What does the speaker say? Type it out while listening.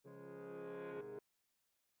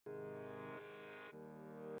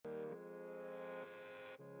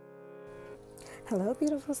Hello,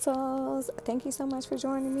 beautiful souls. Thank you so much for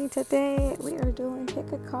joining me today. We are doing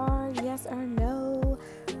pick a card, yes or no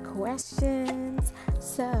questions.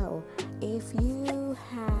 So, if you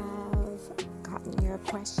have gotten your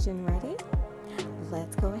question ready,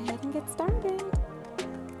 let's go ahead and get started.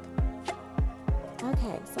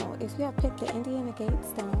 Okay, so if you have picked the Indian Agate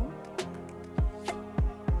Stone,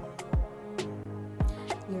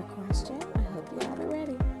 your question, I hope you have it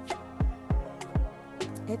ready.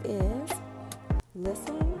 It is: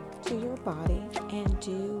 listen to your body and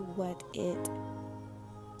do what it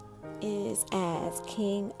is as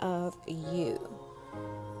king of you.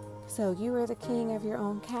 So you are the king of your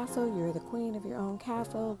own castle. You're the queen of your own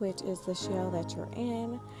castle, which is the shell that you're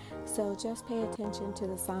in. So just pay attention to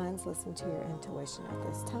the signs. Listen to your intuition at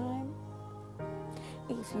this time.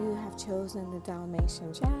 If you have chosen the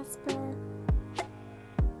Dalmatian Jasper,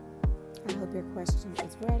 I hope your question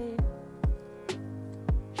is ready.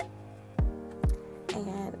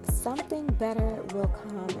 And something better will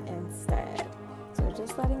come instead. So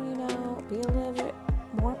just letting you know, be a little bit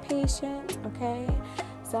more patient, okay?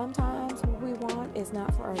 Sometimes what we want is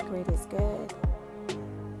not for our greatest good.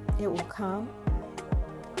 It will come.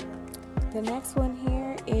 The next one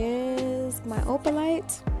here is my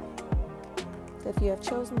opalite. So if you have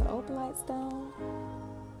chosen the opalite stone,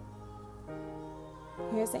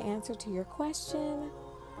 here's the answer to your question.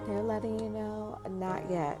 They're letting you know, not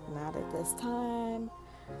yet, not at this time.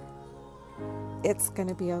 It's going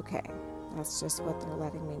to be okay. That's just what they're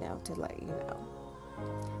letting me know, to let you know.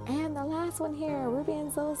 And the last one here, Ruby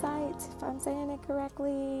and Zoisite, if I'm saying it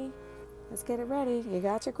correctly. Let's get it ready. You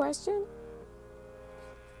got your question?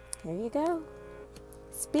 Here you go.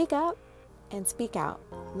 Speak up and speak out.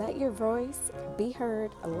 Let your voice be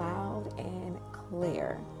heard loud and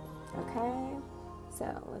clear. Okay? So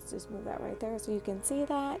let's just move that right there so you can see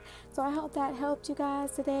that. So I hope that helped you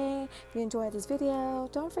guys today. If you enjoyed this video,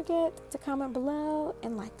 don't forget to comment below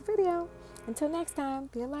and like the video. Until next time,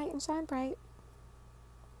 be a light and shine bright.